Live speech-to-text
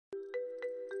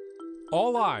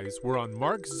All eyes were on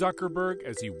Mark Zuckerberg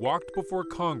as he walked before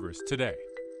Congress today.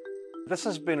 This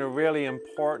has been a really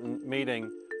important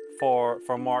meeting for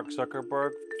Mark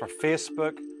Zuckerberg, for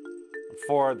Facebook,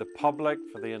 for the public,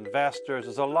 for the investors.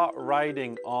 There's a lot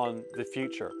riding on the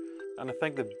future. And I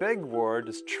think the big word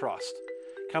is trust.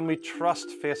 Can we trust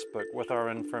Facebook with our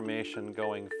information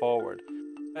going forward?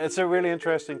 It's a really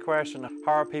interesting question.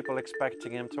 How are people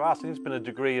expecting him to ask? There's been a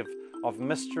degree of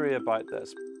mystery about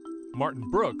this.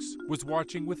 Martin Brooks was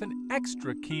watching with an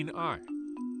extra keen eye.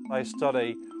 I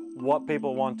study what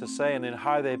people want to say and then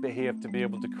how they behave to be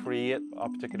able to create a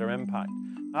particular impact.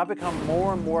 I've become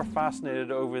more and more fascinated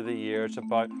over the years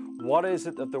about what is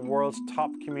it that the world's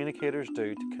top communicators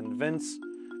do to convince,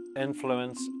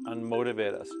 influence, and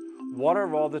motivate us. What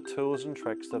are all the tools and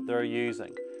tricks that they're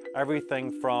using?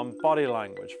 Everything from body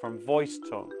language, from voice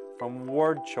tone, from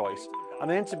word choice, and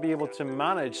then to be able to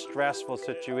manage stressful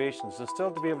situations and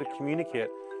still to be able to communicate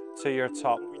to your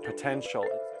top potential.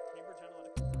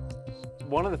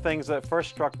 One of the things that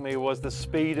first struck me was the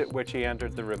speed at which he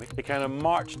entered the room. He kind of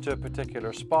marched to a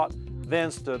particular spot, then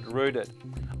stood rooted,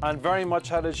 and very much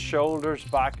had his shoulders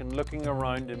back and looking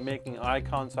around and making eye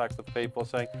contact with people,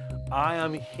 saying, I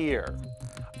am here.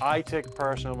 I take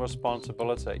personal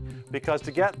responsibility. Because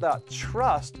to get that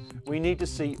trust, we need to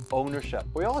see ownership.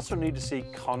 We also need to see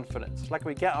confidence. Like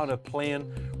we get on a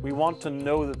plane, we want to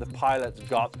know that the pilot's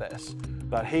got this,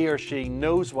 that he or she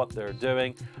knows what they're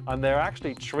doing, and they're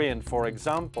actually trained, for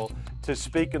example, to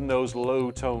speak in those low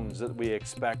tones that we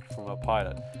expect from a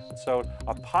pilot. So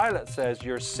a pilot says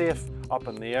you're safe up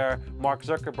in the air. Mark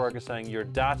Zuckerberg is saying your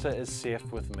data is safe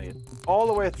with me. All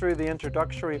the way through the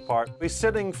introductory part, he's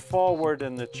sitting forward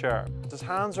in the chair. His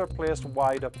hands are placed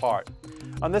wide apart.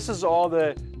 And this is all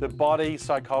the body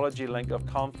psychology link of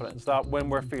confidence, that when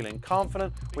we're feeling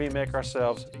confident, we make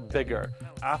ourselves bigger.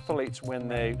 Athletes, when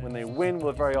they win,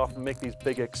 will very often make these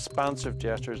big expansive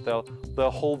gestures.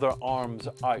 They'll hold their arms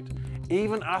out.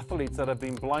 Even athletes that have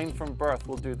been blind from birth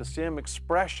will do the same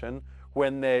expression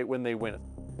when they win.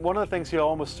 One of the things he'll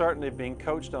almost certainly being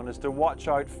coached on is to watch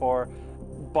out for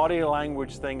body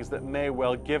language things that may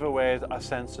well give away a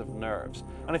sense of nerves.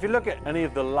 And if you look at any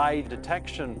of the lie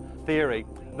detection theory,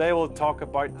 they will talk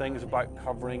about things about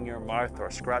covering your mouth or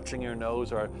scratching your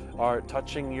nose or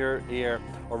touching your ear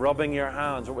or rubbing your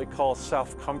hands, what we call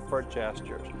self-comfort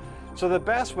gestures. So the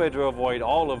best way to avoid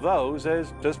all of those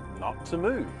is just not to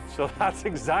move. So that's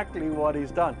exactly what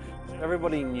he's done.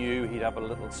 Everybody knew he'd have a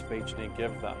little speech and he'd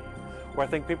give them. Where I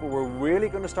think people were really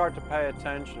going to start to pay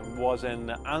attention was in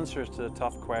the answers to the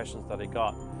tough questions that he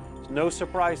got. It's no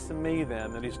surprise to me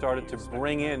then that he started to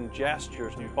bring in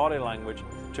gestures and body language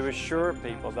to assure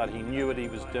people that he knew what he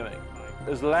was doing.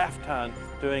 His left hand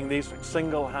doing these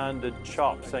single-handed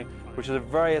chops, which is a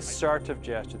very assertive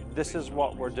gesture. This is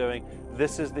what we're doing.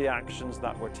 This is the actions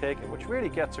that we're taking, which really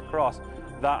gets across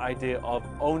that idea of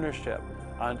ownership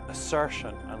and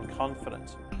assertion and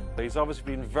confidence. He's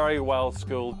obviously been very well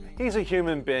schooled. He's a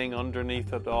human being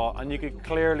underneath it all, and you could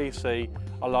clearly see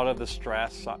a lot of the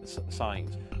stress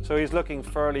signs. So he's looking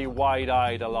fairly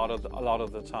wide-eyed a lot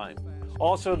of the time.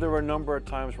 Also, there were a number of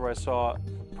times where I saw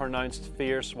pronounced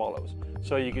fear swallows.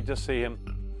 So you could just see him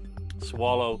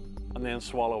swallow and then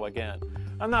swallow again.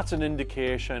 And that's an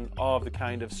indication of the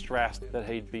kind of stress that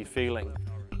he'd be feeling.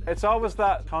 It's always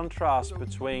that contrast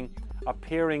between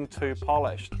appearing too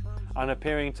polished and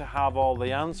appearing to have all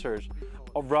the answers,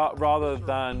 rather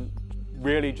than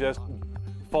really just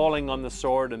falling on the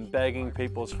sword and begging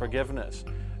people's forgiveness.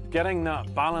 Getting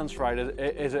that balance right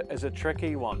is a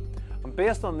tricky one. And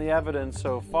based on the evidence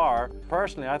so far,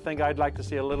 personally, I think I'd like to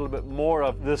see a little bit more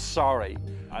of the sorry.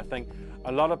 I think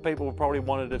a lot of people probably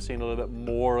wanted to have seen a little bit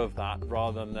more of that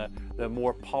rather than the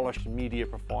more polished media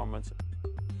performance.